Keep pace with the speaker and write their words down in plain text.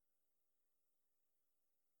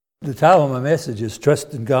The title of my message is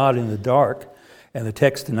Trust in God in the Dark. And the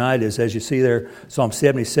text tonight is, as you see there, Psalm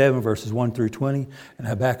 77, verses 1 through 20, and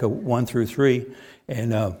Habakkuk 1 through 3.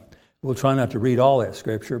 And we'll try not to read all that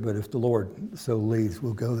scripture, but if the Lord so leads,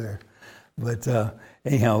 we'll go there. But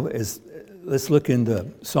anyhow, let's look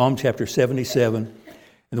into Psalm chapter 77.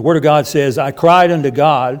 And the Word of God says, I cried unto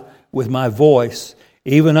God with my voice,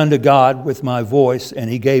 even unto God with my voice, and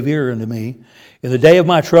He gave ear unto me. In the day of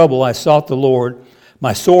my trouble I sought the Lord.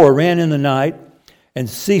 My sore ran in the night and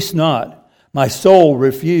ceased not. My soul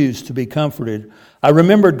refused to be comforted. I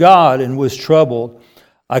remembered God and was troubled.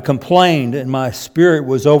 I complained and my spirit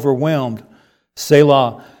was overwhelmed.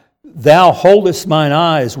 Selah. Thou holdest mine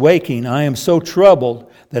eyes waking. I am so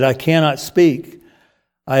troubled that I cannot speak.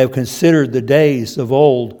 I have considered the days of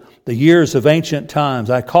old, the years of ancient times.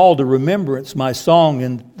 I call to remembrance my song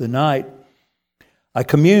in the night. I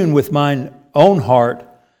commune with mine own heart,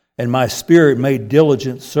 and my spirit made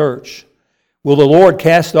diligent search. Will the Lord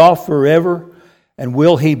cast off forever, and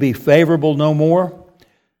will He be favorable no more?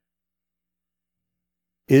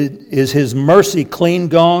 Is His mercy clean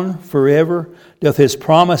gone forever? Doth His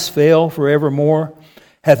promise fail forevermore?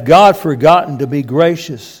 Hath God forgotten to be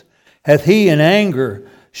gracious? Hath He in anger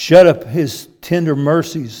shut up His tender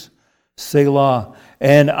mercies? Selah.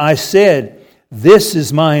 And I said, this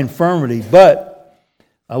is my infirmity, but,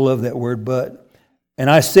 I love that word, but. And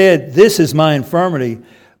I said, this is my infirmity,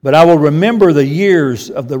 but I will remember the years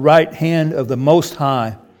of the right hand of the Most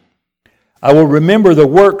High. I will remember the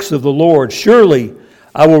works of the Lord. Surely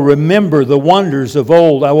I will remember the wonders of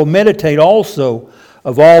old. I will meditate also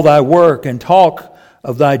of all thy work and talk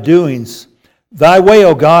of thy doings. Thy way,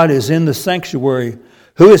 O God, is in the sanctuary.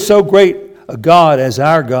 Who is so great a God as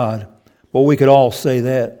our God? Well, we could all say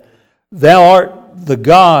that. Thou art the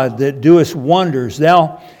God that doest wonders.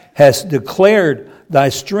 Thou hast declared thy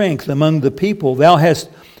strength among the people. Thou hast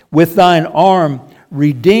with thine arm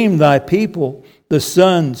redeemed thy people, the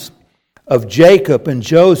sons of Jacob and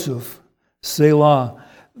Joseph. Selah.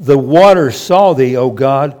 The waters saw thee, O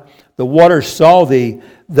God. The waters saw thee.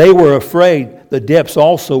 They were afraid. The depths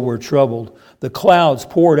also were troubled. The clouds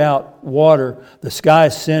poured out water. The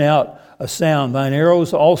skies sent out a sound. Thine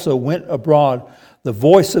arrows also went abroad. The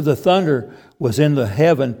voice of the thunder was in the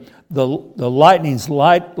heaven. The lightnings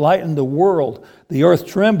lightened the world. The earth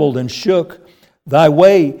trembled and shook. Thy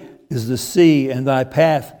way is the sea, and thy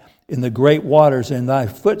path in the great waters, and thy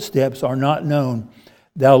footsteps are not known.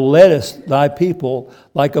 Thou leddest thy people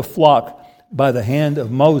like a flock by the hand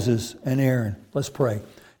of Moses and Aaron. Let's pray.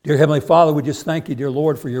 Dear Heavenly Father, we just thank you, dear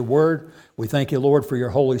Lord, for your word. We thank you, Lord, for your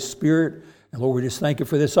Holy Spirit. And Lord, we just thank you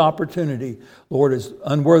for this opportunity, Lord, as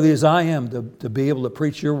unworthy as I am to be able to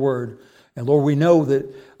preach your word. And Lord, we know that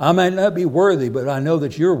I might not be worthy, but I know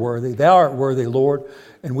that you're worthy. Thou art worthy, Lord.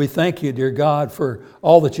 And we thank you, dear God, for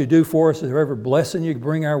all that you do for us, and every blessing you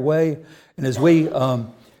bring our way. And as we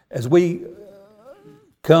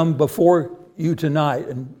come before you tonight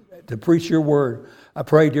and to preach your word, I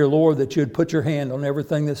pray, dear Lord, that you'd put your hand on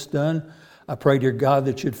everything that's done. I pray, dear God,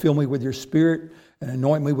 that you'd fill me with your Spirit and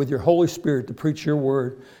anoint me with your Holy Spirit to preach your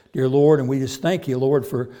word, dear Lord. And we just thank you, Lord,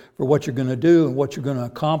 for what you're going to do and what you're going to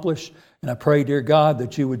accomplish. And I pray, dear God,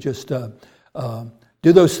 that you would just do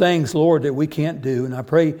those things, Lord, that we can't do. And I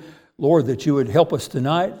pray, Lord, that you would help us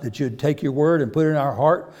tonight, that you'd take your word and put it in our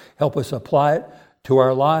heart, help us apply it to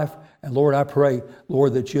our life. And Lord, I pray,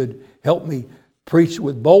 Lord, that you'd help me preach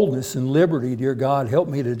with boldness and liberty, dear God. Help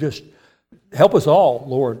me to just help us all,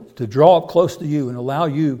 Lord, to draw up close to you and allow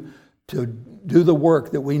you to do the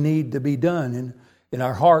work that we need to be done in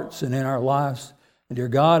our hearts and in our lives. And dear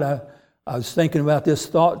God, I was thinking about this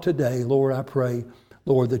thought today. Lord, I pray,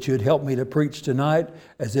 Lord, that you'd help me to preach tonight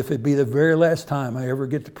as if it be the very last time I ever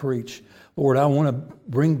get to preach. Lord, I want to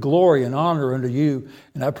bring glory and honor unto you.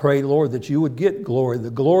 And I pray, Lord, that you would get glory,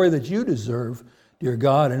 the glory that you deserve, dear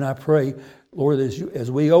God. And I pray, Lord,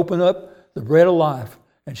 as we open up the bread of life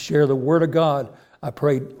and share the word of God, I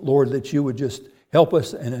pray, Lord, that you would just help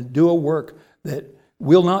us and do a work that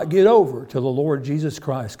we'll not get over till the Lord Jesus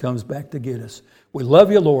Christ comes back to get us. We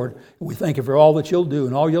love you, Lord, and we thank you for all that you'll do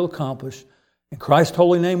and all you'll accomplish. In Christ's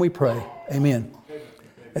holy name we pray. Amen.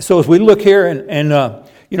 And so as we look here, and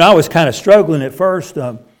I was kind of struggling at first,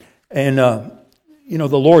 the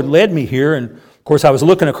Lord led me here, and of course I was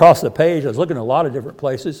looking across the page. I was looking at a lot of different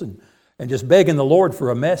places and just begging the Lord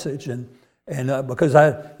for a message, and because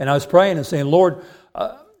I was praying and saying, Lord,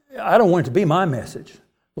 I don't want it to be my message.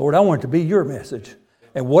 Lord, I want it to be your message.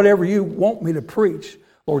 And whatever you want me to preach,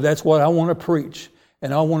 Lord, that's what I want to preach.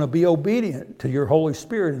 and I want to be obedient to your Holy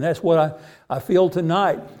Spirit. And that's what I feel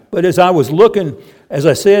tonight. But as I was looking, as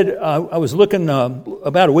I said, I was looking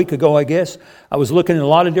about a week ago, I guess. I was looking in a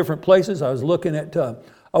lot of different places. I was looking at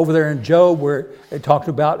over there in Job, where it talked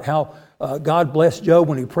about how God blessed Job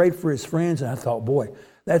when he prayed for his friends. And I thought, boy,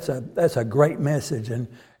 that's a great message. And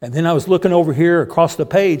then I was looking over here across the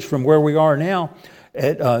page from where we are now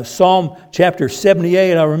at Psalm chapter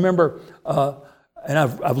 78. I remember, and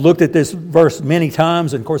I've looked at this verse many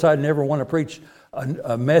times. And of course, I'd never want to preach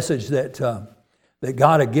a message that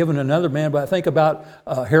God had given another man. But I think about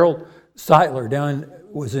Harold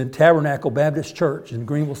Seitler was in Tabernacle Baptist Church in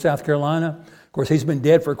Greenville, South Carolina. Of course, he's been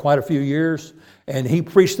dead for quite a few years. And he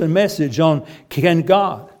preached a message on can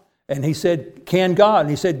God. And he said, can God? And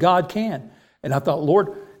he said, God can. And I thought,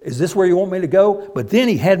 Lord, is this where you want me to go? But then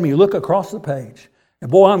he had me look across the page. And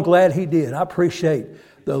boy, I'm glad he did. I appreciate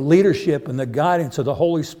the leadership and the guidance of the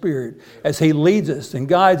Holy Spirit as he leads us and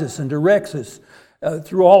guides us and directs us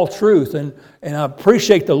through all truth. And I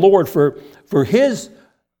appreciate the Lord for his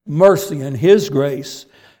mercy and his grace.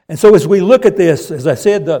 And so as we look at this, as I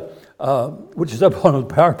said, which is up on the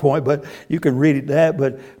PowerPoint, but you can read that.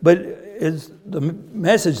 But it's the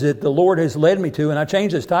message that the Lord has led me to, and I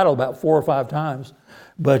changed this title about 4 or 5 times.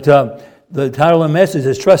 But the title of the message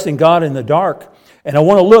is Trusting God in the Dark. And I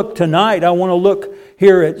want to look tonight, I want to look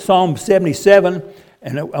here at Psalm 77,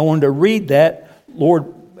 and I wanted to read that. Lord,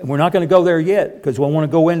 we're not going to go there yet, because we want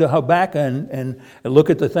to go into Habakkuk and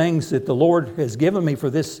look at the things that the Lord has given me for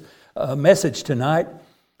this message tonight.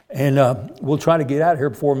 And we'll try to get out of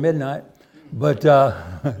here before midnight. But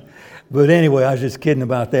anyway, I was just kidding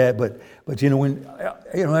about that. But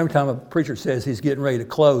every time a preacher says he's getting ready to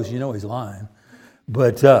close, he's lying.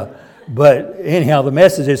 But anyhow, the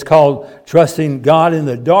message is called Trusting God in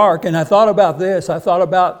the Dark. And I thought about this. I thought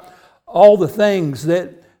about all the things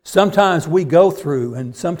that sometimes we go through,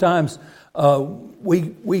 and sometimes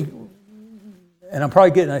we and I'm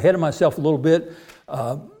probably getting ahead of myself a little bit,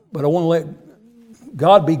 but I want to let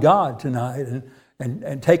God be God tonight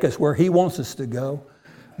and take us where He wants us to go.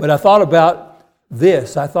 But I thought about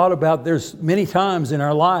this. I thought about there's many times in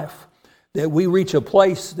our life that we reach a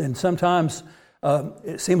place, and sometimes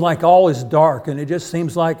it seems like all is dark, and it just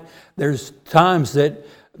seems like there's times that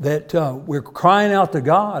we're crying out to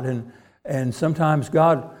God, and sometimes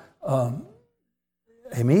God,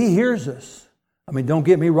 He hears us. I mean, don't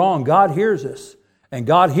get me wrong, God hears us. And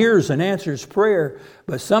God hears and answers prayer,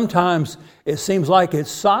 but sometimes it seems like it's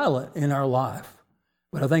silent in our life.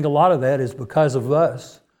 But I think a lot of that is because of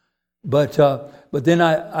us. But then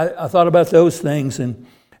I thought about those things, and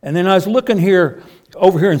then I was looking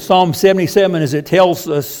over here in Psalm 77, as it tells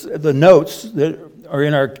us the notes that are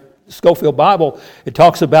in our Scofield Bible. It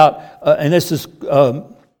talks about, and this is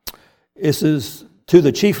to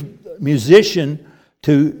the chief musician,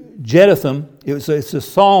 to Jeduthun. It's a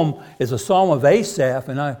psalm of Asaph,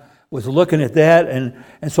 and I was looking at that, and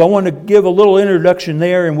so I want to give a little introduction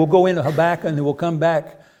there, and we'll go into Habakkuk, and then we'll come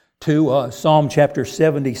back to Psalm chapter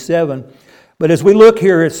 77. But as we look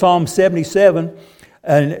here at Psalm 77,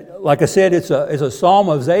 and like I said, it's a psalm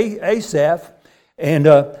of Asaph, and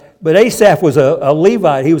but Asaph was a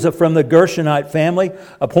Levite. He was from the Gershonite family,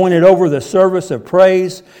 appointed over the service of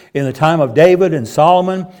praise in the time of David and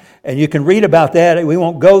Solomon. And you can read about that. We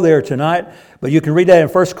won't go there tonight, but you can read that in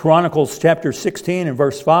 1 Chronicles chapter 16 and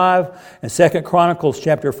verse 5, and 2 Chronicles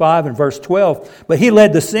chapter 5 and verse 12. But he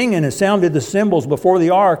led the singing and sounded the cymbals before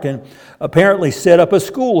the ark, and apparently set up a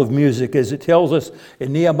school of music, as it tells us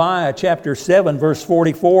in Nehemiah chapter 7 verse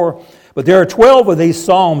 44. But there are 12 of these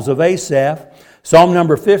psalms of Asaph, Psalm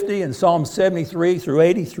number 50 and Psalm 73 through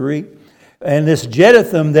 83. And this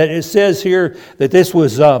Jeduthun, that it says here that this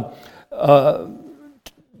was...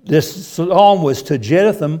 this psalm was to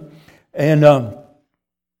Jeduthun, and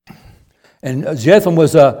Jeduthun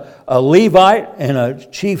was a Levite and a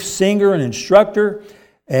chief singer and instructor,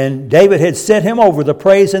 and David had set him over the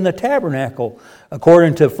praise in the tabernacle,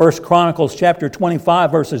 according to 1 Chronicles chapter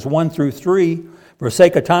 25, verses 1 through 3. For the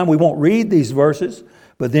sake of time, we won't read these verses,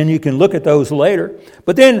 but then you can look at those later.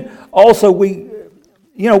 But then also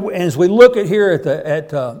as we look at here at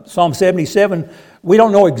Psalm 77, we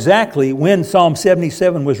don't know exactly when Psalm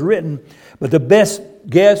 77 was written, but the best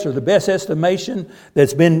guess or the best estimation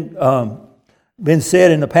that's been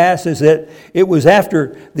said in the past is that it was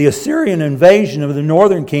after the Assyrian invasion of the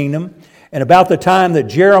northern kingdom, and about the time that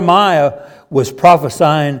Jeremiah was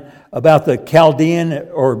prophesying about the Chaldean,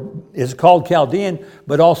 or is called Chaldean,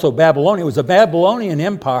 but also Babylonian. It was a Babylonian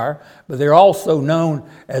empire, but they're also known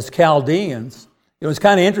as Chaldeans. It was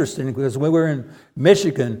kind of interesting because when we were in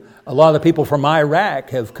Michigan, a lot of the people from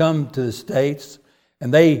Iraq have come to the States.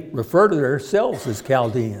 And they refer to themselves as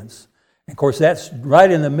Chaldeans. And of course, that's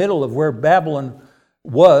right in the middle of where Babylon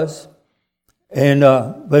was. And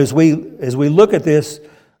but as we look at this,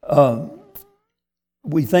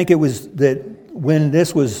 we think it was that when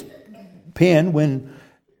this was penned, when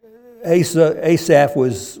Asaph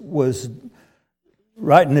was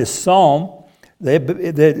writing this psalm, that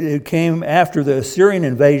it came after the Assyrian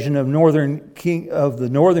invasion of the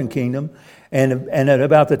northern kingdom, and at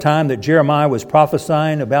about the time that Jeremiah was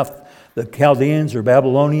prophesying about the Chaldeans or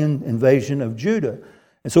Babylonian invasion of Judah.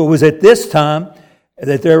 And so it was at this time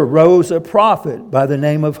that there arose a prophet by the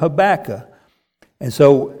name of Habakkuk. And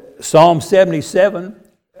so Psalm 77,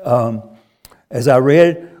 as I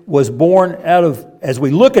read, was born out of, as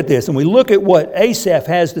we look at this and we look at what Asaph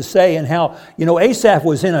has to say and how, Asaph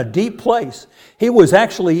was in a deep place. He was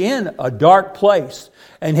actually in a dark place,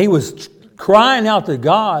 and he was crying out to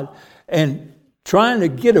God and trying to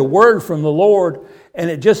get a word from the Lord. And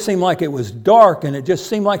it just seemed like it was dark, and it just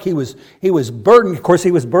seemed like he was burdened. Of course,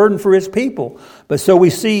 he was burdened for his people. But so we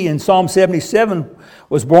see in Psalm 77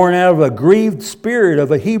 was born out of a grieved spirit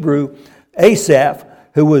of a Hebrew, Asaph,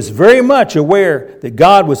 who was very much aware that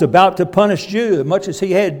God was about to punish Judah, much as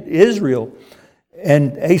he had Israel.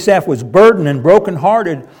 And Asaph was burdened and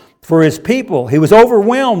brokenhearted for his people. He was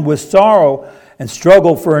overwhelmed with sorrow and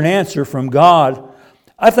struggled for an answer from God.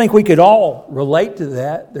 I think we could all relate to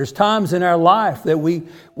that. There's times in our life that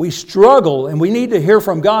we struggle and we need to hear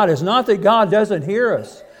from God. It's not that God doesn't hear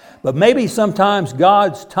us, but maybe sometimes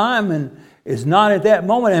God's timing is not at that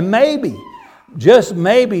moment. And maybe, just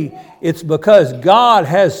maybe, it's because God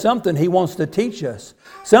has something He wants to teach us.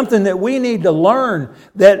 Something that we need to learn,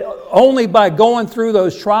 that only by going through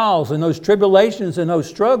those trials and those tribulations and those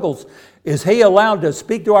struggles is He allowed to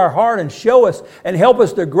speak to our heart and show us and help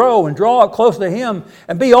us to grow and draw it close to Him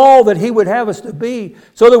and be all that He would have us to be,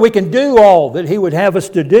 so that we can do all that He would have us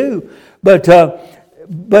to do. But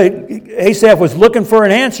Asaph was looking for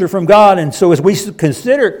an answer from God. And so as we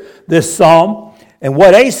consider this psalm and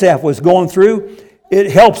what Asaph was going through,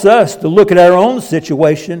 it helps us to look at our own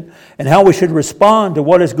situation and how we should respond to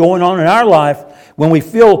what is going on in our life when we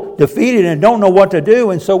feel defeated and don't know what to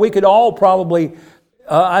do. And so we could all probably,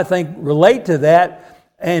 I think, relate to that.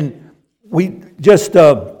 And we just,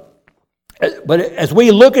 but as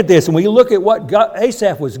we look at this and we look at what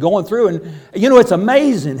Asaph was going through, and it's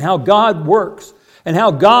amazing how God works and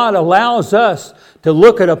how God allows us to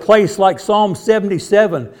look at a place like Psalm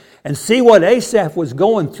 77 and see what Asaph was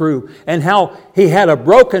going through and how he had a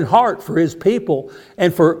broken heart for his people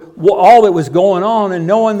and for all that was going on, and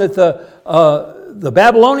knowing that the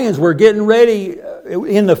Babylonians were getting ready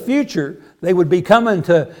in the future. They would be coming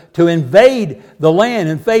to invade the land,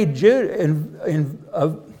 invade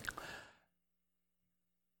Judah.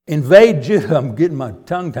 Invade Judah. I'm getting my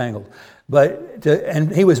tongue tangled.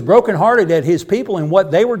 And he was brokenhearted at his people and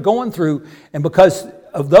what they were going through, and because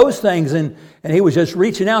of those things, and he was just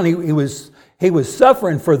reaching out. And he was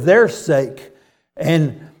suffering for their sake,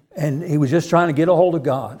 and he was just trying to get a hold of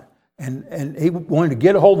God, and he wanted to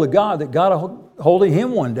get a hold of God that got a hold of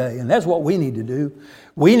him one day, and that's what we need to do.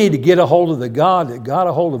 We need to get a hold of the God that got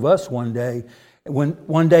a hold of us one day. When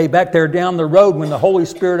one day back there down the road, when the Holy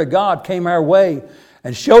Spirit of God came our way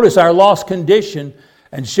and showed us our lost condition,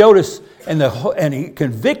 and showed us, and He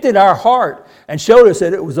convicted our heart and showed us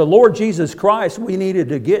that it was the Lord Jesus Christ we needed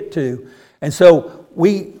to get to. And so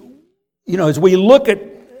we, as we look at,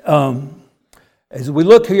 as we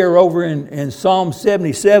look here over in Psalm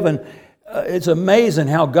 77, it's amazing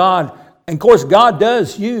how God, and of course God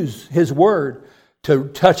does use His Word to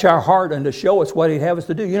touch our heart and to show us what He'd have us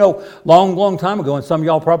to do. Long time ago, and some of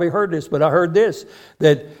y'all probably heard this, but I heard this,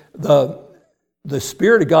 that the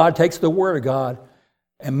Spirit of God takes the Word of God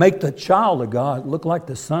and make the child of God look like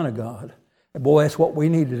the Son of God. And boy, that's what we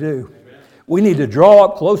need to do. Amen. We need to draw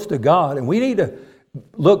up close to God, and we need to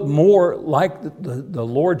look more like the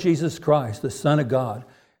Lord Jesus Christ, the Son of God,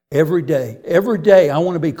 every day. Every day I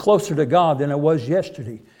want to be closer to God than I was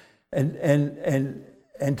yesterday.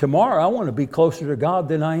 And tomorrow I want to be closer to God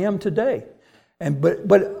than I am today.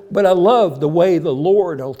 But I love the way the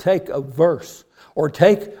Lord will take a verse or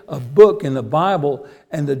take a book in the Bible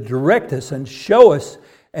and to direct us and show us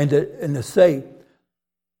and to say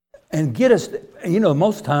and get us.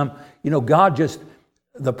 Most of the time, God just,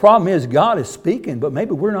 the problem is God is speaking, but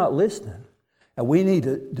maybe we're not listening. And we need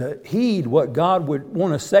to heed what God would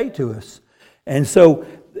want to say to us. And so,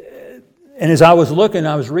 and as I was looking,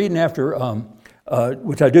 I was reading after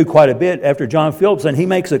which I do quite a bit after John Phillips, and he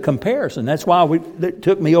makes a comparison. That's why it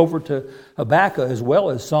took me over to Habakkuk as well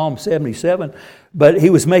as Psalm 77. But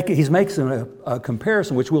he's making a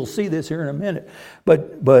comparison, which we'll see this here in a minute.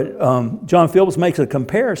 But John Phillips makes a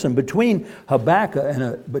comparison between Habakkuk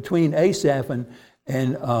and between Asaph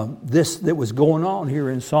and this that was going on here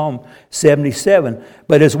in Psalm 77.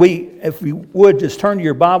 But if we would just turn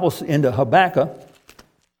your Bibles into Habakkuk.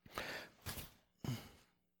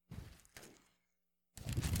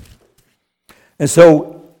 And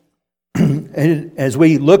so, as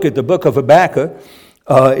we look at the book of Habakkuk,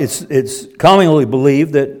 it's commonly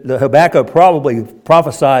believed that the Habakkuk probably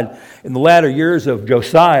prophesied in the latter years of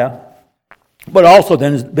Josiah, but also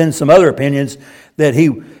there's been some other opinions that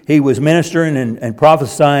he was ministering and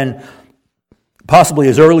prophesying possibly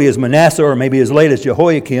as early as Manasseh or maybe as late as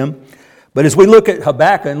Jehoiakim. But as we look at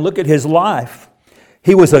Habakkuk and look at his life,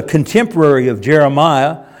 he was a contemporary of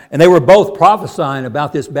Jeremiah, and they were both prophesying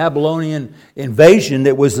about this Babylonian invasion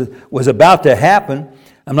that was about to happen.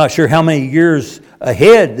 I'm not sure how many years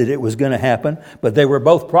ahead that it was going to happen, but they were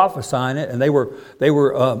both prophesying it, and they were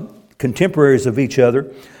contemporaries of each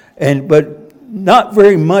other. But not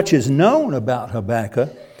very much is known about Habakkuk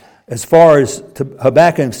as far as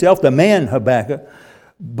Habakkuk himself, the man Habakkuk,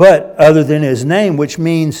 but other than his name, which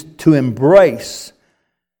means to embrace.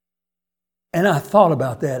 And I thought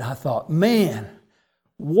about that. I thought, man,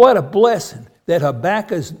 what a blessing that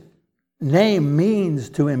Habakkuk's name means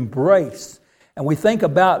to embrace. And we think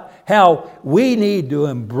about how we need to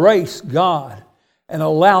embrace God and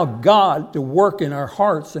allow God to work in our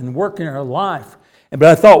hearts and work in our life. But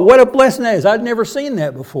I thought, what a blessing that is. I'd never seen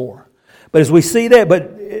that before. But as we see that, but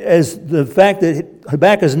as the fact that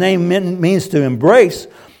Habakkuk's name means to embrace,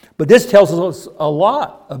 but this tells us a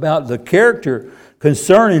lot about the character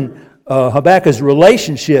concerning Habakkuk's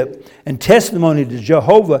relationship and testimony to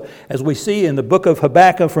Jehovah, as we see in the book of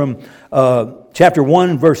Habakkuk from chapter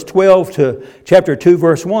 1, verse 12 to chapter 2,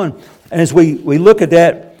 verse 1. And as we look at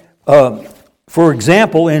that, for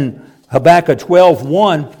example, in Habakkuk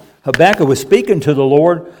 12:1, Habakkuk was speaking to the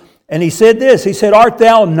Lord, and he said this. He said, "Art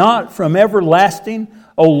thou not from everlasting,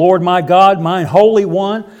 O Lord my God, mine Holy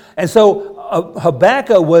One?" And so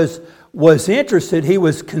Habakkuk was interested. He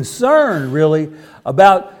was concerned, really,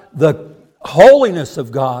 about the holiness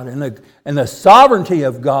of God and the sovereignty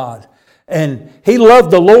of God. And he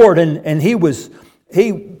loved the Lord, and he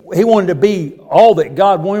wanted to be all that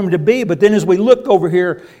God wanted him to be. But then as we look over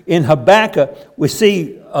here in Habakkuk, we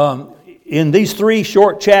see in these 3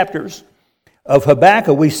 short chapters of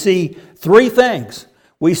Habakkuk, we see 3 things.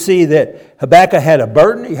 We see that Habakkuk had a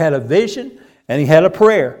burden, he had a vision, and he had a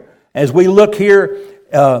prayer. As we look here,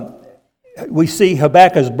 we see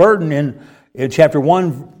Habakkuk's burden in chapter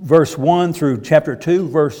 1, verse 1 through chapter 2,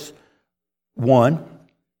 verse 1.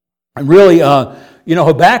 And really,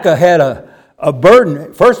 Habakkuk had a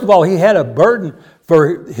burden. First of all, he had a burden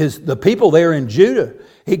for the people there in Judah,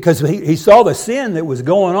 because he saw the sin that was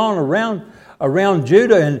going on around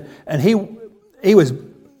Judah, and he was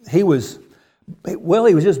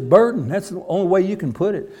just burdened. That's the only way you can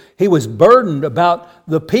put it. He was burdened about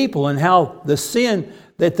the people and how the sin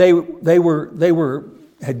that they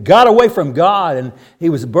had got away from God, and he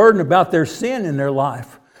was burdened about their sin in their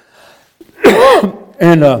life.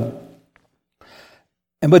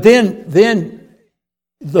 But then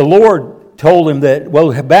the Lord told him that,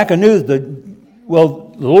 Habakkuk knew the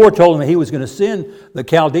Lord told him that he was going to send the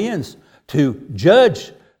Chaldeans to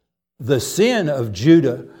judge the sin of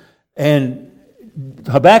Judah. And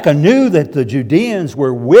Habakkuk knew that the Judeans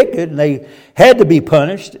were wicked and they had to be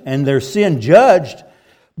punished and their sin judged.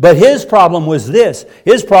 But his problem was this.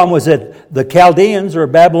 His problem was that the Chaldeans, or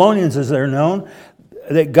Babylonians as they're known,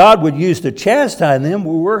 that God would use to chastise them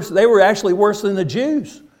were worse. They were actually worse than the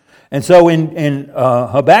Jews. And so in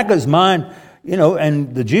Habakkuk's mind,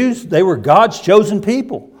 and the Jews, they were God's chosen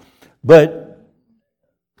people. But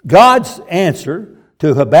God's answer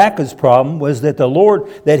to Habakkuk's problem was that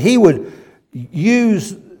that he would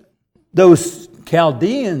use those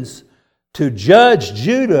Chaldeans to judge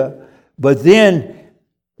Judah, but then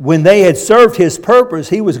when they had served his purpose,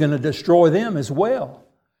 he was going to destroy them as well.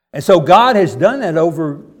 And so God has done that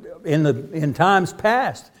over in times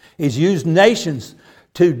past. He's used nations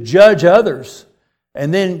to judge others.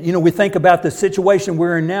 And then, we think about the situation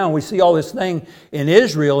we're in now. We see all this thing in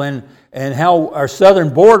Israel and how our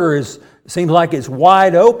southern border seems like it's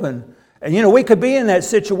wide open. And, we could be in that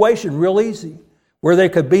situation real easy, where there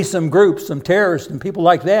could be some groups, some terrorists and people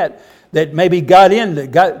like that maybe got in, they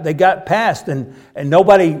got past, and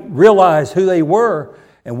nobody realized who they were.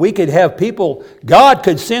 And we could have people, God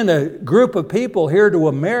could send a group of people here to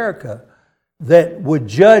America that would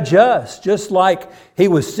judge us, just like He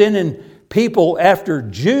was sending people after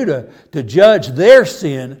Judah to judge their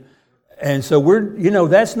sin. And so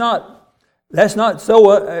that's not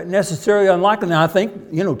so necessarily unlikely. Now I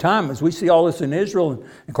think, time, as we see all this in Israel, and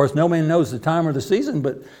of course no man knows the time or the season,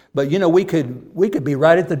 but we could be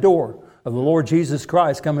right at the door of the Lord Jesus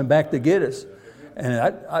Christ coming back to get us.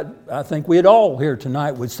 And I think we'd all here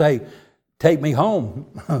tonight would say, take me home,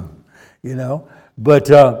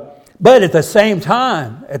 But at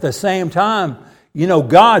the same time,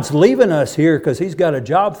 God's leaving us here because He's got a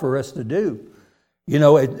job for us to do.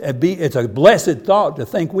 It's a blessed thought to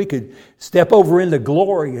think we could step over into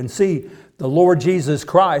glory and see the Lord Jesus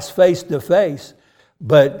Christ face to face.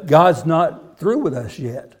 But God's not through with us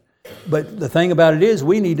yet. But the thing about it is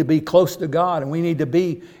we need to be close to God, and we need to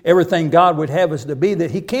be everything God would have us to be,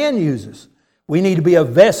 that He can use us. We need to be a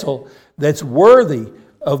vessel that's worthy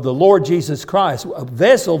of the Lord Jesus Christ, a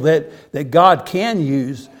vessel that God can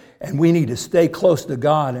use, and we need to stay close to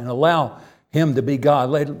God and allow Him to be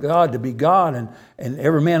God, let God to be God, and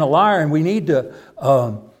every man a liar. And we need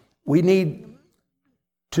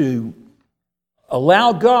to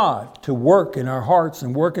allow God to work in our hearts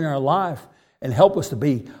and work in our life and help us to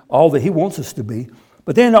be all that He wants us to be.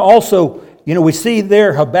 But then also, we see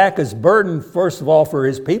there Habakkuk's burden, first of all, for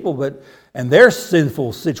his people, and their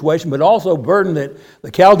sinful situation, but also burden that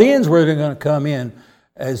the Chaldeans were going to come in,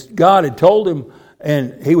 as God had told him,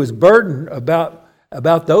 and he was burdened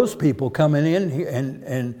about those people coming in,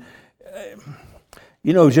 and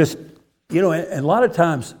a lot of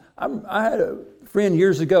times, I had a friend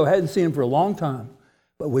years ago, hadn't seen him for a long time,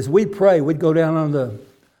 but as we'd pray, we'd go down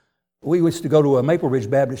we used to go to a Maple Ridge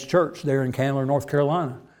Baptist Church there in Candler, North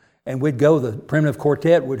Carolina, and we'd go, the Primitive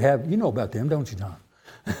Quartet would have, you know about them, don't you, John?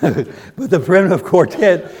 But the Primitive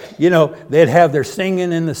Quartet, they'd have their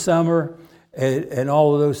singing in the summer and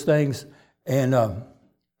all of those things, and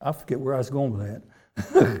I forget where I was going with that.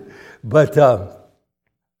 But, I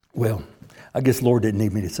guess the Lord didn't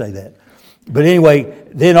need me to say that. But anyway,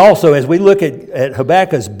 then also as we look at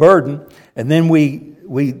Habakkuk's burden, and then we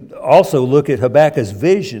also look at Habakkuk's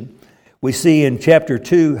vision, we see in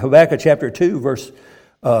Habakkuk chapter 2, verse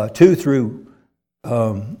 2 through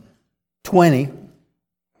 20,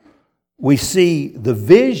 we see the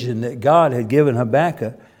vision that God had given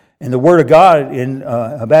Habakkuk. And the Word of God in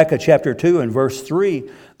Habakkuk chapter 2 and verse 3,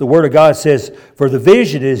 the Word of God says, "For the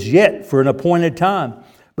vision is yet for an appointed time,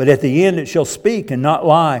 but at the end it shall speak and not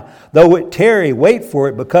lie. Though it tarry, wait for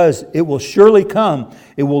it, because it will surely come.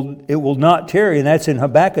 It will not tarry." And that's in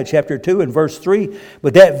Habakkuk chapter 2 and verse 3.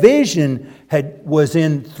 But that vision was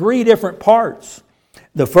in three different parts.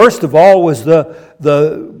 The first of all was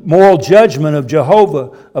the moral judgment of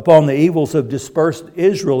Jehovah upon the evils of dispersed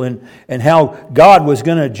Israel, and how God was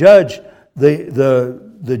going to judge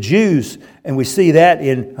the Jews. And we see that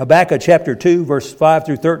in Habakkuk chapter 2, verse 5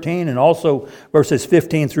 through 13, and also verses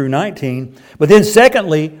 15 through 19. But then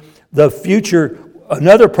secondly,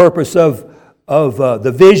 another purpose of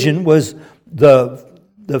the vision was the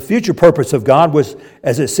future purpose of God was,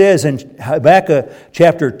 as it says in Habakkuk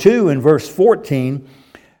chapter 2 and verse 14,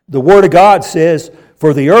 the Word of God says,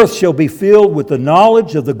 "For the earth shall be filled with the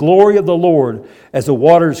knowledge of the glory of the Lord, as the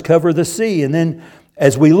waters cover the sea." And then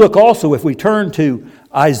as we look also, if we turn to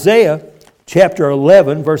Isaiah chapter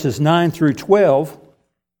 11, verses 9 through 12,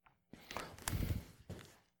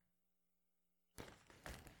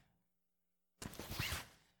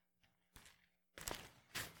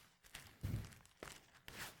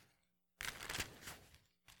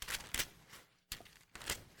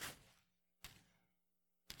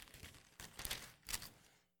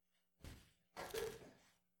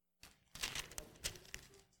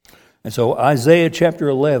 and so Isaiah chapter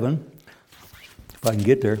 11, if I can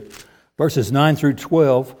get there, verses 9 through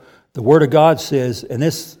 12, the Word of God says, and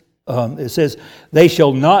this it says, "They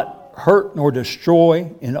shall not hurt nor destroy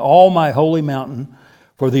in all my holy mountain,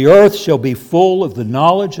 for the earth shall be full of the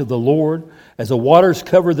knowledge of the Lord, as the waters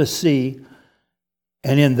cover the sea.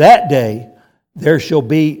 And in that day there shall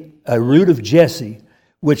be a root of Jesse,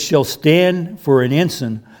 which shall stand for an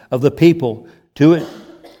ensign of the people. To it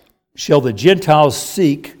shall the Gentiles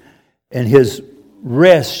seek, and his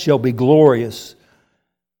rest shall be glorious.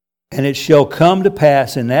 And it shall come to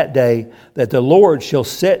pass in that day that the Lord shall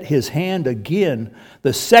set His hand again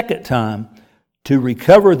the second time to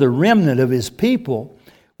recover the remnant of His people,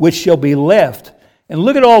 which shall be left." And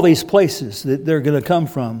look at all these places that they're going to come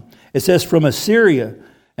from. It says from Assyria,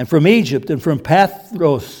 and from Egypt, and from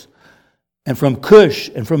Pathros, and from Cush,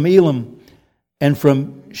 and from Elam, and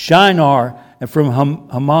from Shinar, and from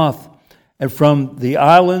Hamath, and from the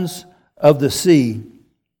islands of the sea.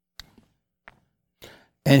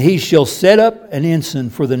 And he shall set up an ensign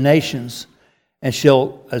for the nations, and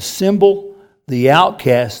shall assemble the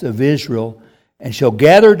outcasts of Israel, and shall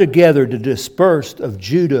gather together the dispersed of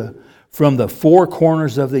Judah from the four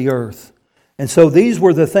corners of the earth. And so these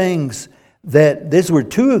were the things these were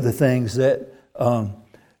two of the things that,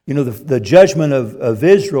 the judgment of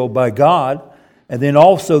Israel by God, and then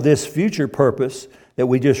also this future purpose that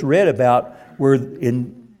we just read about, where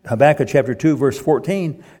in Habakkuk chapter 2, verse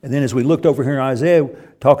 14, and then as we looked over here in Isaiah,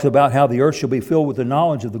 talks about how the earth shall be filled with the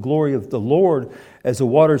knowledge of the glory of the Lord as the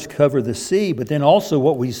waters cover the sea. But then also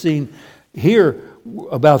what we've seen here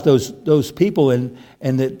about those people, and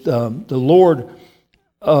that the Lord,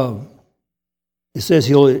 it says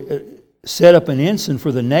He'll set up an ensign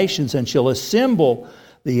for the nations, and shall assemble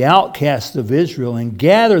the outcasts of Israel, and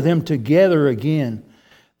gather them together again,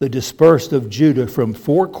 the dispersed of Judah from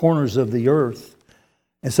four corners of the earth.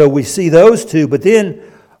 And so we see those two, but then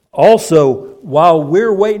also, while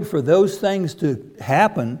we're waiting for those things to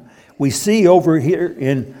happen, we see over here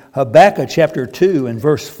in Habakkuk chapter 2 and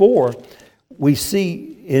verse 4, we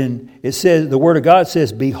see it says, the Word of God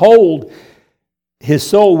says, "Behold, his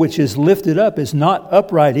soul which is lifted up is not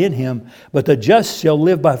upright in him, but the just shall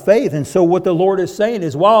live by faith." And so what the Lord is saying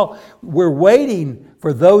is, while we're waiting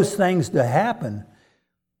for those things to happen,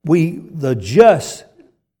 the just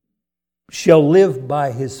shall live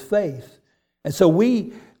by his faith. And so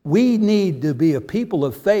we need to be a people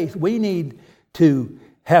of faith. We need to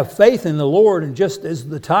have faith in the Lord. And just as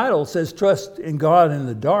the title says, trust in God in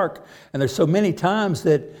the dark. And there's so many times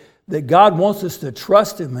that God wants us to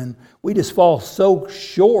trust Him, and we just fall so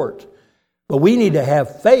short. But we need to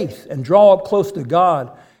have faith and draw up close to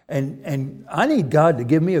God. And I need God to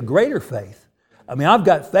give me a greater faith. I mean, I've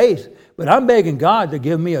got faith, but I'm begging God to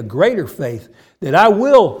give me a greater faith, that I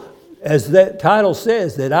will, as that title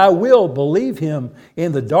says, that I will believe Him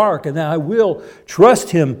in the dark, and that I will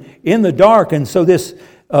trust Him in the dark. And so this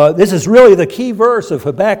is really the key verse of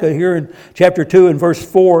Habakkuk here in chapter 2 and verse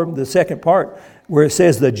 4, the second part, where it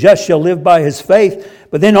says, "The just shall live by his faith."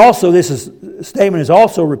 But then also statement is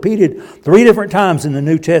also repeated 3 different times in the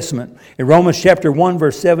New Testament. In Romans chapter 1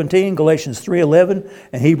 verse 17, Galatians 3:11,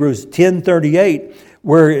 and Hebrews 10:38,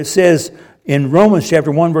 where it says in Romans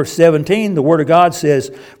chapter 1 verse 17, the Word of God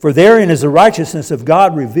says, "For therein is the righteousness of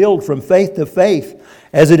God revealed from faith to faith,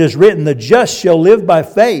 as it is written, the just shall live by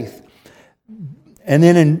faith." And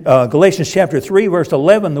then in Galatians chapter 3, verse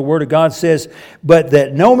 11, the Word of God says, "But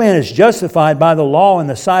that no man is justified by the law in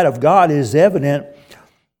the sight of God is evident,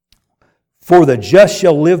 for the just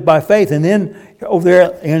shall live by faith." And then over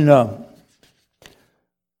there in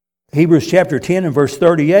Hebrews chapter 10 and verse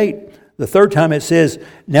 38, the third time it says,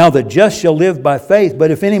 "Now the just shall live by faith,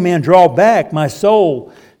 but if any man draw back, my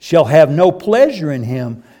soul shall have no pleasure in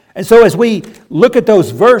him." And so as we look at those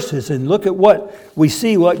verses and look at what we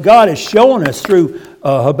see, what God is showing us through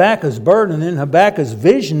Habakkuk's burden and then Habakkuk's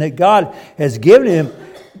vision that God has given him,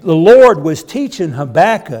 the Lord was teaching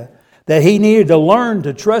Habakkuk that he needed to learn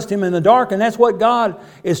to trust Him in the dark. And that's what God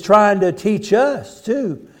is trying to teach us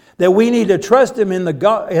too, that we need to trust Him in the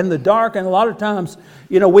dark. And a lot of times,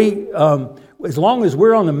 we as long as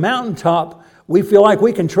we're on the mountaintop, we feel like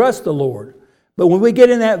we can trust the Lord. But when we get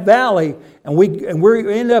in that valley and we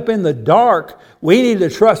end up in the dark, we need to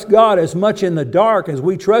trust God as much in the dark as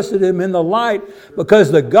we trusted Him in the light,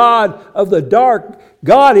 because the God of the dark,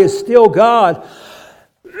 God is still God,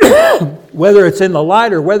 whether it's in the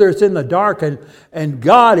light or whether it's in the dark, and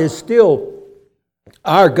God is still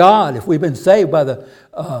our God if we've been saved by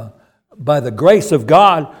the grace of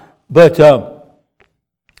God. But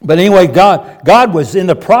anyway, God was in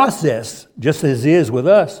the process, just as He is with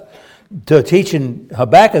us, to teaching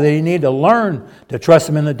Habakkuk that he needed to learn to trust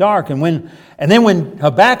Him in the dark. And then when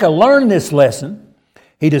Habakkuk learned this lesson,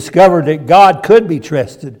 he discovered that God could be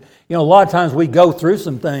trusted. A lot of times we go through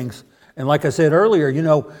some things, and like I said earlier,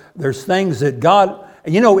 there's things that God,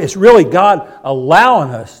 it's really God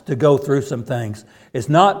allowing us to go through some things. It's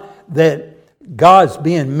not that God's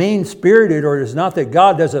being mean-spirited, or it's not that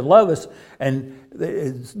God doesn't love us, and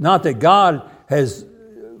it's not that God has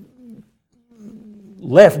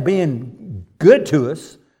left being good to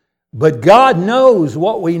us, but God knows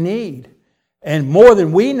what we need, and more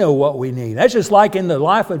than we know what we need. That's just like in the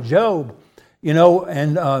life of Job,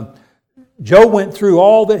 and Job went through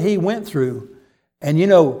all that he went through, and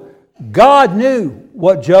God knew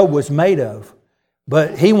what Job was made of,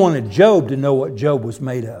 but He wanted Job to know what Job was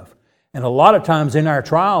made of. And a lot of times in our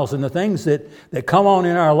trials and the things that come on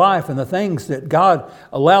in our life and the things that God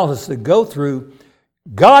allows us to go through,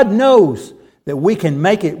 God knows that we can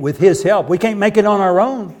make it with His help. We can't make it on our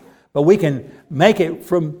own, but we can make it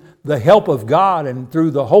from the help of God and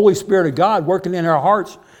through the Holy Spirit of God working in our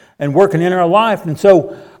hearts and working in our life. And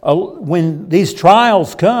so when these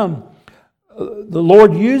trials come, the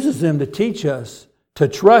Lord uses them to teach us to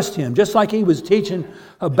trust Him, just like He was teaching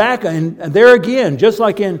Habakkuk. And there again, just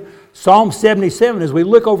like in Psalm 77, as we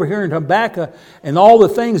look over here in Habakkuk and all the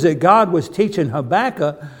things that God was teaching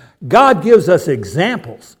Habakkuk, God gives us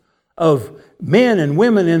examples of men and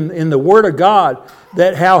women in the Word of God,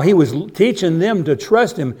 that how He was teaching them to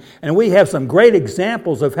trust Him. And we have some great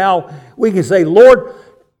examples of how we can say, Lord,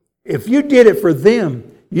 if you did it for them,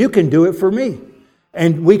 you can do it for me.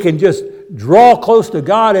 And we can just draw close to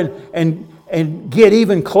God and get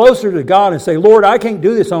even closer to God and say, Lord, I can't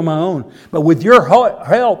do this on my own. But with your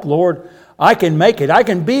help, Lord, I can make it. I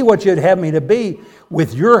can be what you'd have me to be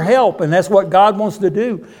with your help. And that's what God wants to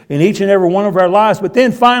do in each and every one of our lives. But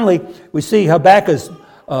then finally, we see Habakkuk's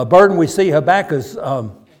burden. We see Habakkuk's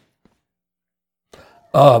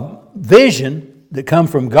vision that come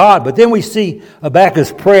from God. But then we see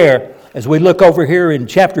Habakkuk's prayer as we look over here in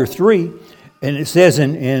chapter 3. And it says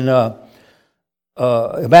in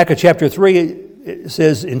Habakkuk chapter 3, it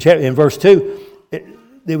says in verse 2,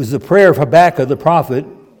 it was the prayer of Habakkuk the prophet.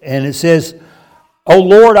 And it says, O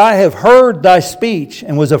Lord, I have heard thy speech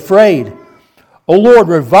and was afraid. O Lord,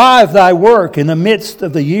 revive thy work in the midst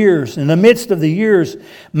of the years. In the midst of the years,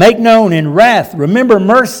 make known in wrath. Remember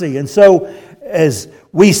mercy. And so as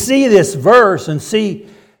we see this verse and see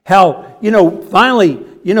how, finally,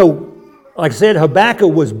 like I said,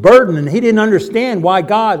 Habakkuk was burdened and he didn't understand why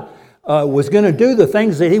God was going to do the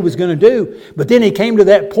things that he was going to do. But then he came to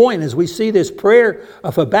that point, as we see this prayer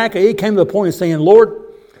of Habakkuk, he came to the point of saying, Lord,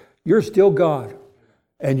 you're still God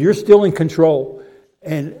and you're still in control.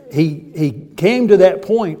 And he came to that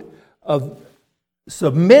point of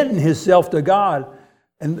submitting himself to God.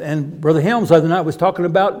 And Brother Helms the other night was talking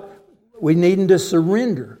about we needing to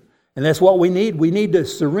surrender. And that's what we need. We need to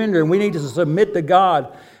surrender and we need to submit to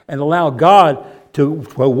God and allow God to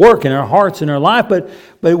work in our hearts and our life.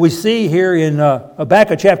 But we see here in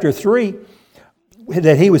Habakkuk chapter 3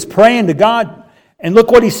 that he was praying to God. And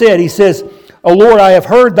look what he said. He says, O Lord, I have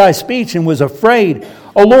heard thy speech and was afraid.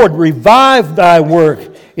 O Lord, revive thy work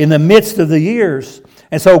in the midst of the years.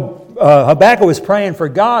 And so Habakkuk was praying for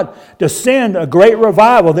God to send a great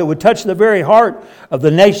revival that would touch the very heart of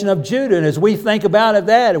the nation of Judah. And as we think about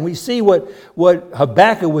that and we see what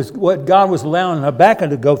Habakkuk was, what God was allowing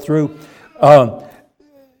Habakkuk to go through,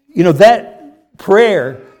 that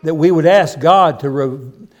prayer that we would ask God to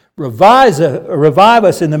revive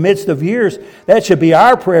us in the midst of years, that should be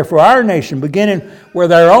our prayer for our nation, beginning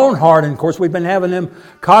with our own heart. And of course, we've been having them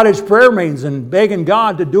cottage prayer meetings and begging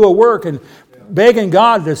God to do a work and begging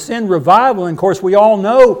God to send revival. And of course, we all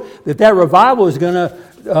know that revival is going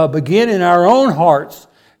to begin in our own hearts.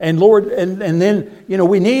 And Lord, and then,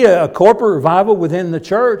 we need a corporate revival within the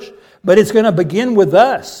church, but it's going to begin with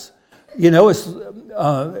us. Unless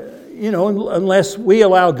we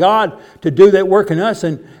allow God to do that work in us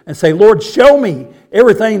and say, Lord, show me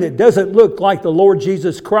everything that doesn't look like the Lord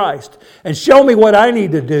Jesus Christ. And show me what I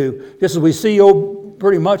need to do. Just as we see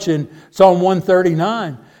pretty much in Psalm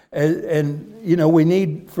 139. And we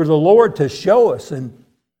need for the Lord to show us.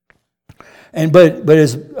 But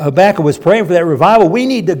as Habakkuk was praying for that revival, we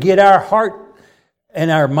need to get our heart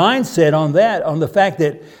and our mindset on that, on the fact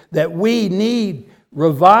that we need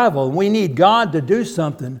revival. We need God to do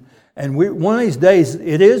something. And one of these days,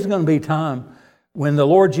 it is going to be time when the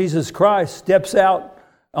Lord Jesus Christ steps out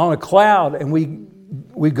on a cloud and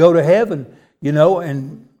we go to heaven,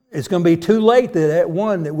 and it's going to be too late that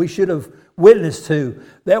one that we should have witnessed to,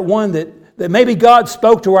 that one that maybe God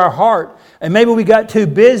spoke to our heart and maybe we got too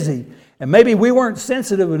busy and maybe we weren't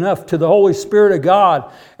sensitive enough to the Holy Spirit of God,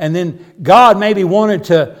 and then God maybe wanted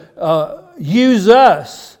to use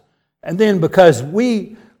us, and then because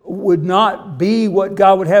we would not be what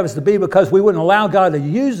God would have us to be, because we wouldn't allow God to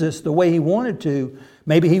use us the way He wanted to,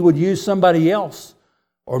 maybe He would use somebody else,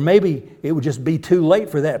 or maybe it would just be too late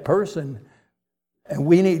for that person. And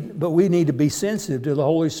we need to be sensitive to the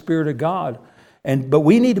Holy Spirit of God. But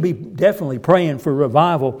we need to be definitely praying for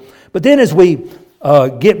revival. But then as we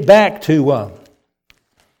get back to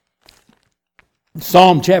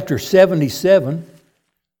Psalm chapter 77,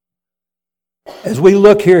 as we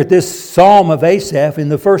look here at this Psalm of Asaph, in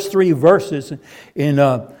the first 3 verses in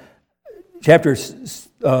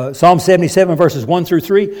Psalm 77, verses 1 through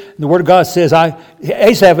 3, the Word of God says,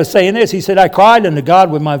 Asaph is saying this, he said, I cried unto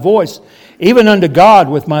God with my voice, even unto God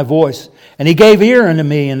with my voice. And He gave ear unto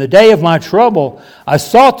me. In the day of my trouble I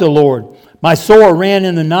sought the Lord. My soul ran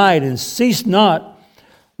in the night and ceased not.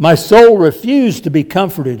 My soul refused to be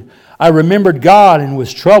comforted. I remembered God and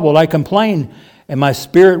was troubled. I complained and my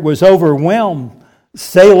spirit was overwhelmed.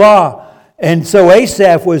 Selah. And so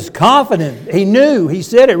Asaph was confident. He knew. He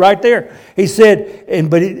said it right there. He said,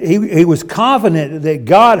 but he was confident that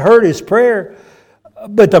God heard his prayer.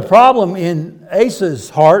 But the problem in Asa's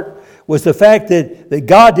heart was the fact that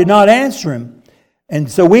God did not answer him. And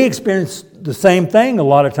so we experience the same thing a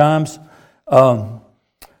lot of times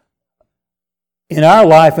in our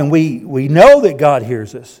life, and we know that God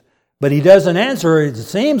hears us, but He doesn't answer. It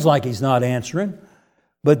seems like He's not answering,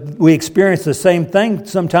 but we experience the same thing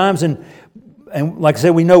sometimes. And like I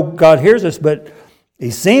said, we know God hears us, but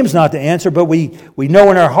He seems not to answer. But we know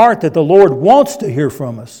in our heart that the Lord wants to hear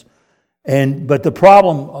from us. But the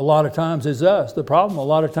problem a lot of times is us. The problem a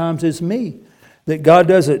lot of times is me, that God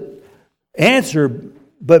doesn't answer,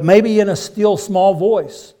 but maybe in a still small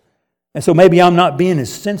voice. And so maybe I'm not being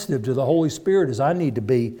as sensitive to the Holy Spirit as I need to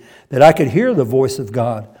be, that I could hear the voice of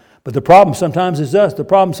God. But the problem sometimes is us. The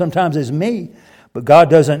problem sometimes is me. But God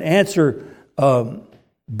doesn't answer,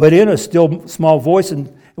 but in a still small voice.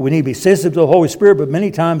 And we need to be sensitive to the Holy Spirit. But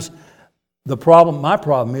many times my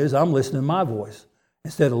problem is I'm listening to my voice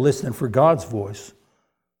instead of listening for God's voice.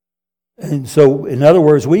 And so, in other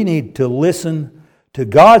words, we need to listen to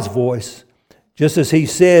God's voice, just as He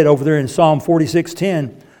said over there in Psalm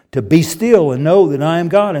 46:10, to be still and know that I am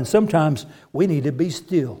God. And sometimes we need to be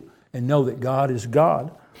still and know that God is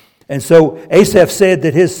God. And so Asaph said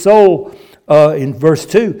that his soul, in verse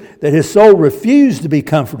 2, that his soul refused to be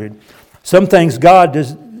comforted. Sometimes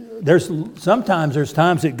there's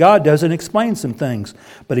times that God doesn't explain some things,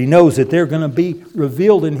 but He knows that they're going to be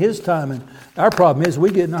revealed in His time. And our problem is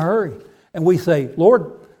we get in a hurry and we say,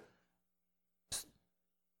 Lord,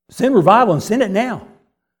 send revival and send it now.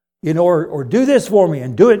 Or do this for me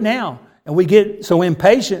and do it now. And we get so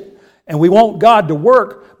impatient and we want God to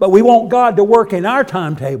work, but we want God to work in our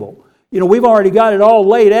timetable. We've already got it all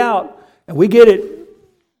laid out and we get it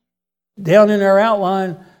down in our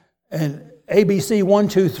outline and ABC 1,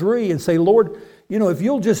 2, 3 and say, Lord, if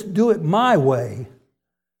you'll just do it my way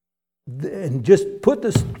and just put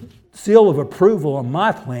the seal of approval on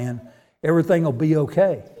my plan, everything will be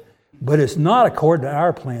okay. But it's not according to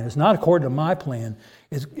our plan. It's not according to my plan.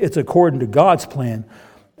 It's according to God's plan.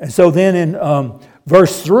 And so then in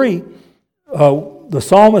verse 3, the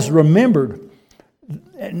psalmist remembered.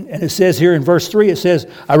 And it says here in verse 3, it says,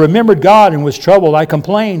 I remembered God and was troubled. I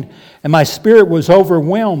complained and my spirit was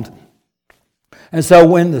overwhelmed. And so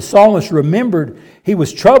when the psalmist remembered, he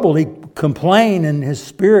was troubled. He complained and his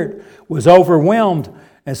spirit was overwhelmed.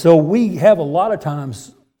 And so we have a lot of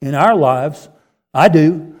times in our lives, I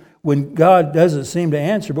do, when God doesn't seem to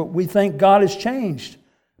answer, but we think God has changed.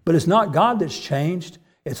 But it's not God that's changed.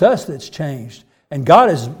 It's us that's changed. And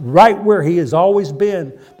God is right where He has always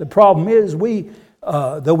been. The problem is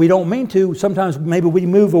though we don't mean to, sometimes maybe we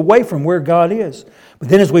move away from where God is. But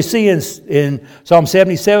then as we see in Psalm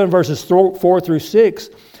 77, verses 4 through 6,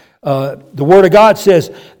 the Word of God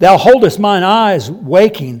says, Thou holdest mine eyes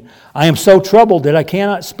waking. I am so troubled that I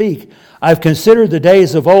cannot speak. I have considered the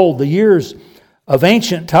days of old, the years of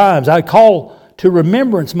ancient times. I call to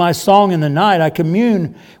remembrance my song in the night. I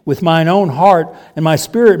commune with mine own heart, and my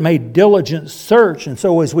spirit made diligent search. And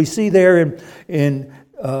so as we see there in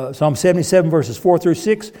Psalm 77, verses 4 through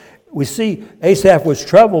 6, we see Asaph was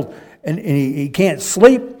troubled, and he can't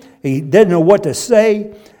sleep. He doesn't know what to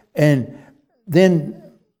say. But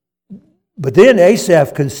then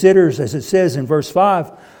Asaph considers, as it says in verse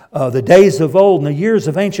 5, the days of old and the years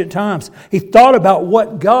of ancient times. He thought about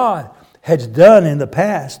what God had done in the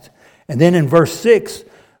past. And then in verse 6,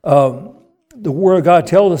 the Word of God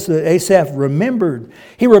tells us that Asaph remembered.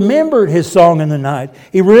 He remembered his song in the night.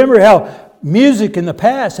 He remembered how music in the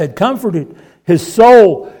past had comforted his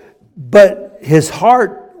soul, but his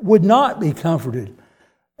heart would not be comforted.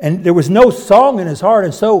 And there was no song in his heart.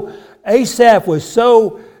 And so Asaph was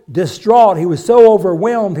so distraught. He was so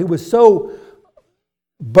overwhelmed. He was so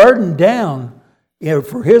burdened down,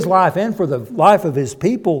 for his life and for the life of his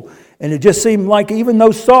people. And it just seemed like even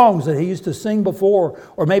those songs that he used to sing before,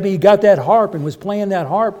 or maybe he got that harp and was playing that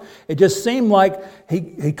harp, it just seemed like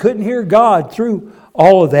he couldn't hear God through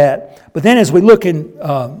all of that. But then as we look in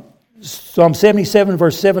Psalm 77,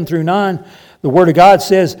 verse 7 through 9, the Word of God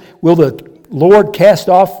says, Will the Lord cast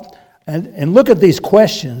off? And look at these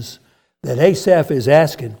questions that Asaph is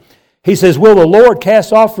asking. He says, Will the Lord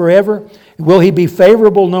cast off forever? Will He be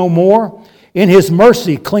favorable no more? In His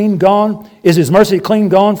mercy clean gone? Is His mercy clean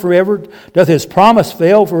gone forever? Doth His promise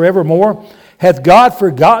fail forevermore? Hath God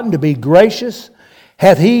forgotten to be gracious?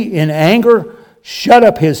 Hath He in anger shut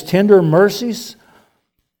up His tender mercies?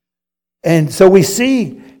 And so we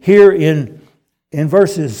see here in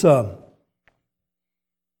verses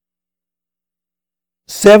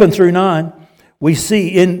 7 through 9, we see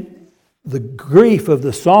in the grief of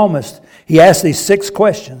the psalmist, he asked these 6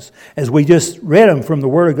 questions as we just read them from the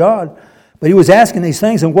Word of God. But he was asking these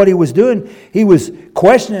things, and what he was doing, he was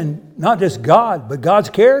questioning not just God, but God's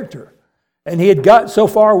character. And he had got so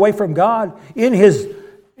far away from God in his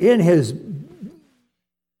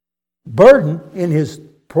burden, in his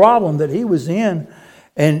problem that he was in,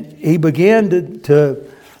 and he began to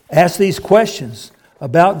ask these questions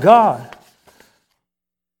about God.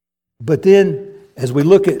 But then, as we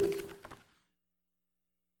look at...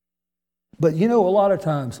 But a lot of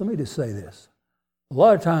times, let me just say this. A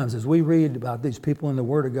lot of times as we read about these people in the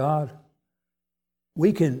Word of God,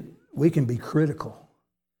 we can be critical.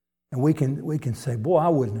 And we can say, boy, I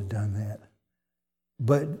wouldn't have done that.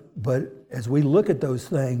 But as we look at those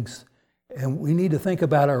things, and we need to think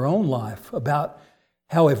about our own life, about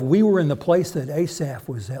how if we were in the place that Asaph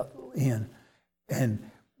was in, and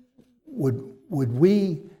would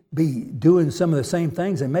we be doing some of the same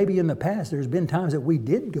things? And maybe in the past there's been times that we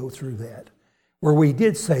did go through that, where we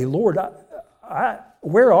did say, Lord,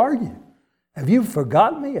 where are you? Have you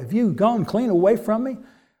forgotten me? Have you gone clean away from me?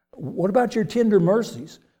 What about your tender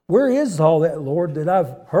mercies? Where is all that, Lord, that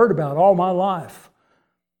I've heard about all my life?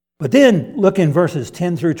 But then look in verses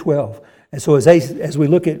 10 through 12. And so as we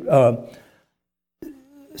look at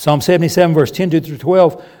Psalm 77, verse 10 through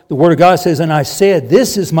 12, the Word of God says, "And I said,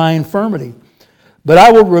 this is my infirmity, but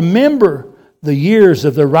I will remember the years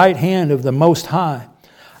of the right hand of the Most High.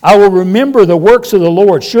 I will remember the works of the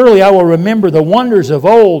Lord. Surely I will remember the wonders of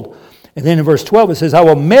old." And then in verse 12 it says, "I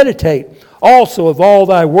will meditate also of all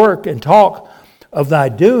thy work and talk of thy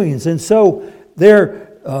doings." And so there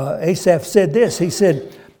Asaph said this. He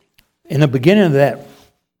said in the beginning of that,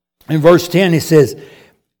 in verse 10, he says,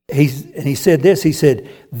 he said this. He said,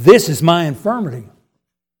 "This is my infirmity."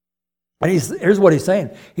 And here's what he's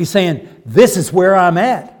saying. He's saying, this is where I'm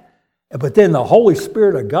at. But then the Holy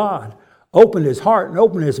Spirit of God opened his heart and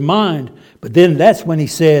opened his mind. But then that's when he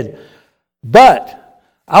said, "But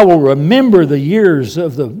I will remember the years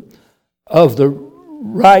of the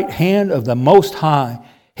right hand of the Most High."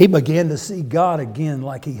 He began to see God again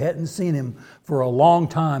like he hadn't seen him for a long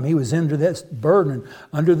time. He was under this burden,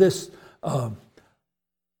 under this, I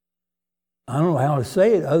don't know how to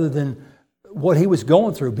say it other than what he was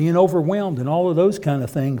going through, being overwhelmed and all of those kind of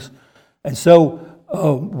things. And so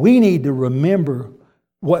we need to remember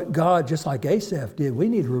what God, just like Asaph did, we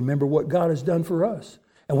need to remember what God has done for us.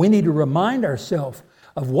 And we need to remind ourselves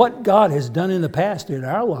of what God has done in the past in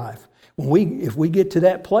our life. If we get to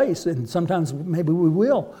that place, and sometimes maybe we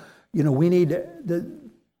will, we need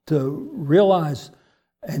to realize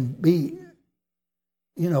and be,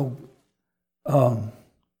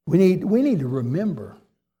 we need to remember,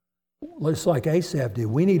 just like Asaph did.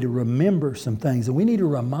 We need to remember some things, and we need to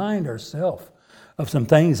remind ourselves of some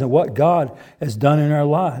things and what God has done in our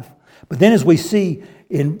life. But then as we see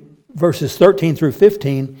in verses 13 through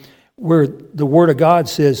 15, where the Word of God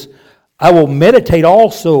says, "I will meditate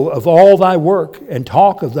also of all thy work and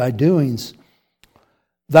talk of thy doings.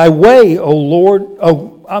 Thy way, O Lord,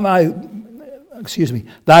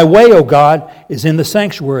 thy way, O God, is in the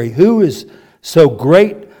sanctuary. Who is so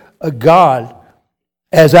great a God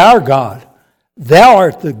as our God? Thou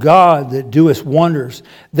art the God that doest wonders.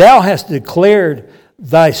 Thou hast declared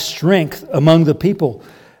thy strength among the people.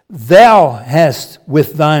 Thou hast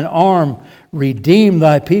with thine arm redeemed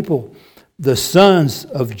thy people, the sons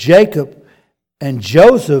of Jacob and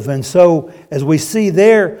Joseph." And so, as we see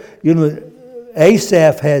there,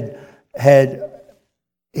 Asaph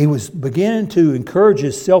he was beginning to encourage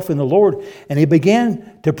himself in the Lord, and he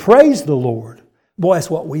began to praise the Lord. Boy, that's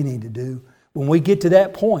what we need to do. When we get to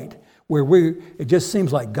that point where it just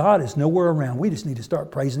seems like God is nowhere around, we just need to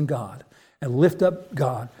start praising God and lift up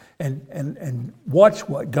God and watch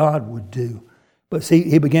what God would do. But see,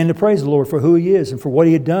 he began to praise the Lord for who he is and for what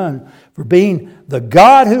he had done, for being the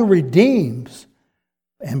God who redeems.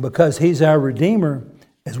 And because he's our Redeemer,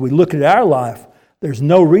 as we look at our life, there's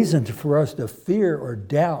no reason for us to fear or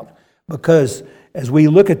doubt. Because as we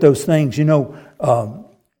look at those things,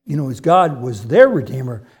 as God was their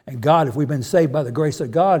Redeemer, and God, if we've been saved by the grace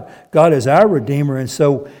of God, God is our Redeemer. And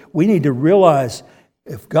so we need to realize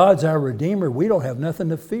if God's our Redeemer, we don't have nothing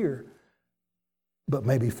to fear, but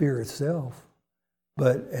maybe fear itself.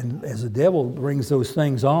 And as the devil brings those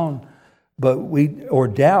things on, or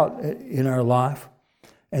doubt in our life.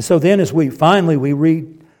 And so then as we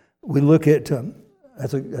look at,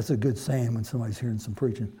 that's a good saying when somebody's hearing some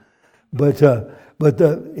preaching.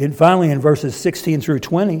 Finally in verses 16 through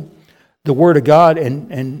 20, the Word of God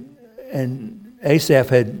and Asaph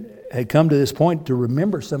had come to this point to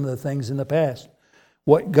remember some of the things in the past,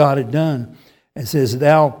 what God had done. And says,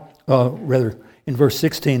 in verse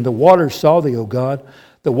 16, the waters saw thee, O God.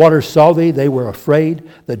 The waters saw thee, they were afraid.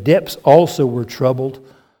 The depths also were troubled.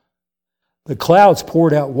 The clouds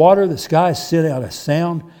poured out water, the skies sent out a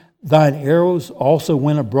sound. Thine arrows also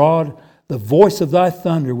went abroad. The voice of thy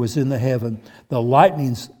thunder was in the heaven. The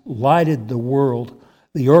lightnings lighted the world.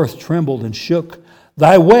 The earth trembled and shook.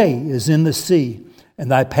 Thy way is in the sea, and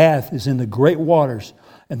thy path is in the great waters,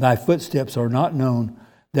 and thy footsteps are not known.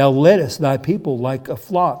 Thou leddest thy people like a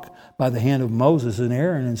flock by the hand of Moses and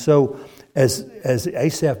Aaron. And so as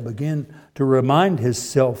Asaph began to remind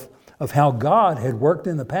himself of how God had worked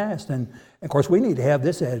in the past, and of course we need to have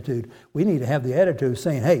this attitude. We need to have the attitude of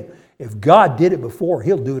saying, hey, if God did it before,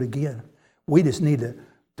 He'll do it again. We just need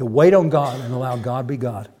to wait on God and allow God be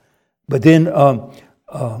God. But then,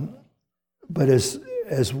 but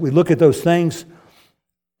as we look at those things,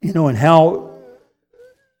 and how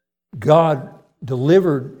God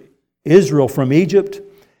delivered Israel from Egypt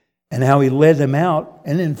and how He led them out,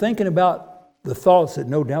 and then thinking about the thoughts that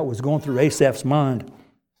no doubt was going through Asaph's mind.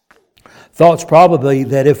 Thoughts probably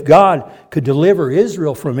that if God could deliver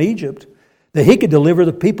Israel from Egypt, that He could deliver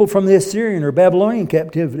the people from the Assyrian or Babylonian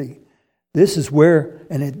captivity. This is where,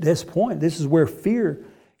 and at this point, this is where fear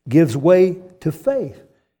gives way to faith.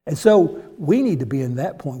 And so we need to be in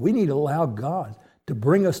that point. We need to allow God to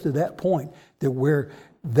bring us to that point that where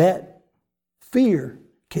that fear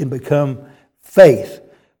can become faith.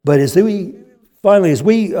 But as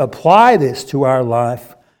we apply this to our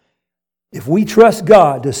life, if we trust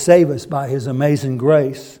God to save us by His amazing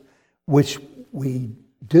grace, which we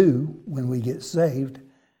do when we get saved,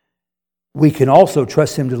 we can also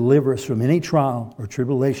trust Him to deliver us from any trial or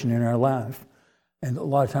tribulation in our life. And a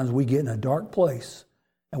lot of times we get in a dark place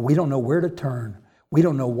and we don't know where to turn. We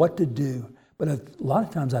don't know what to do. But a lot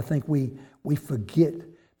of times I think we forget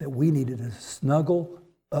that we needed to snuggle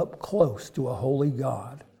up close to a holy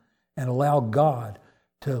God and allow God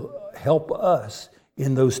to help us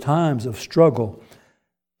in those times of struggle.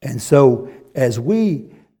 And so as we,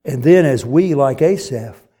 like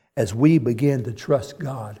Asaph, as we begin to trust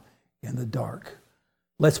God in the dark.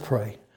 Let's pray.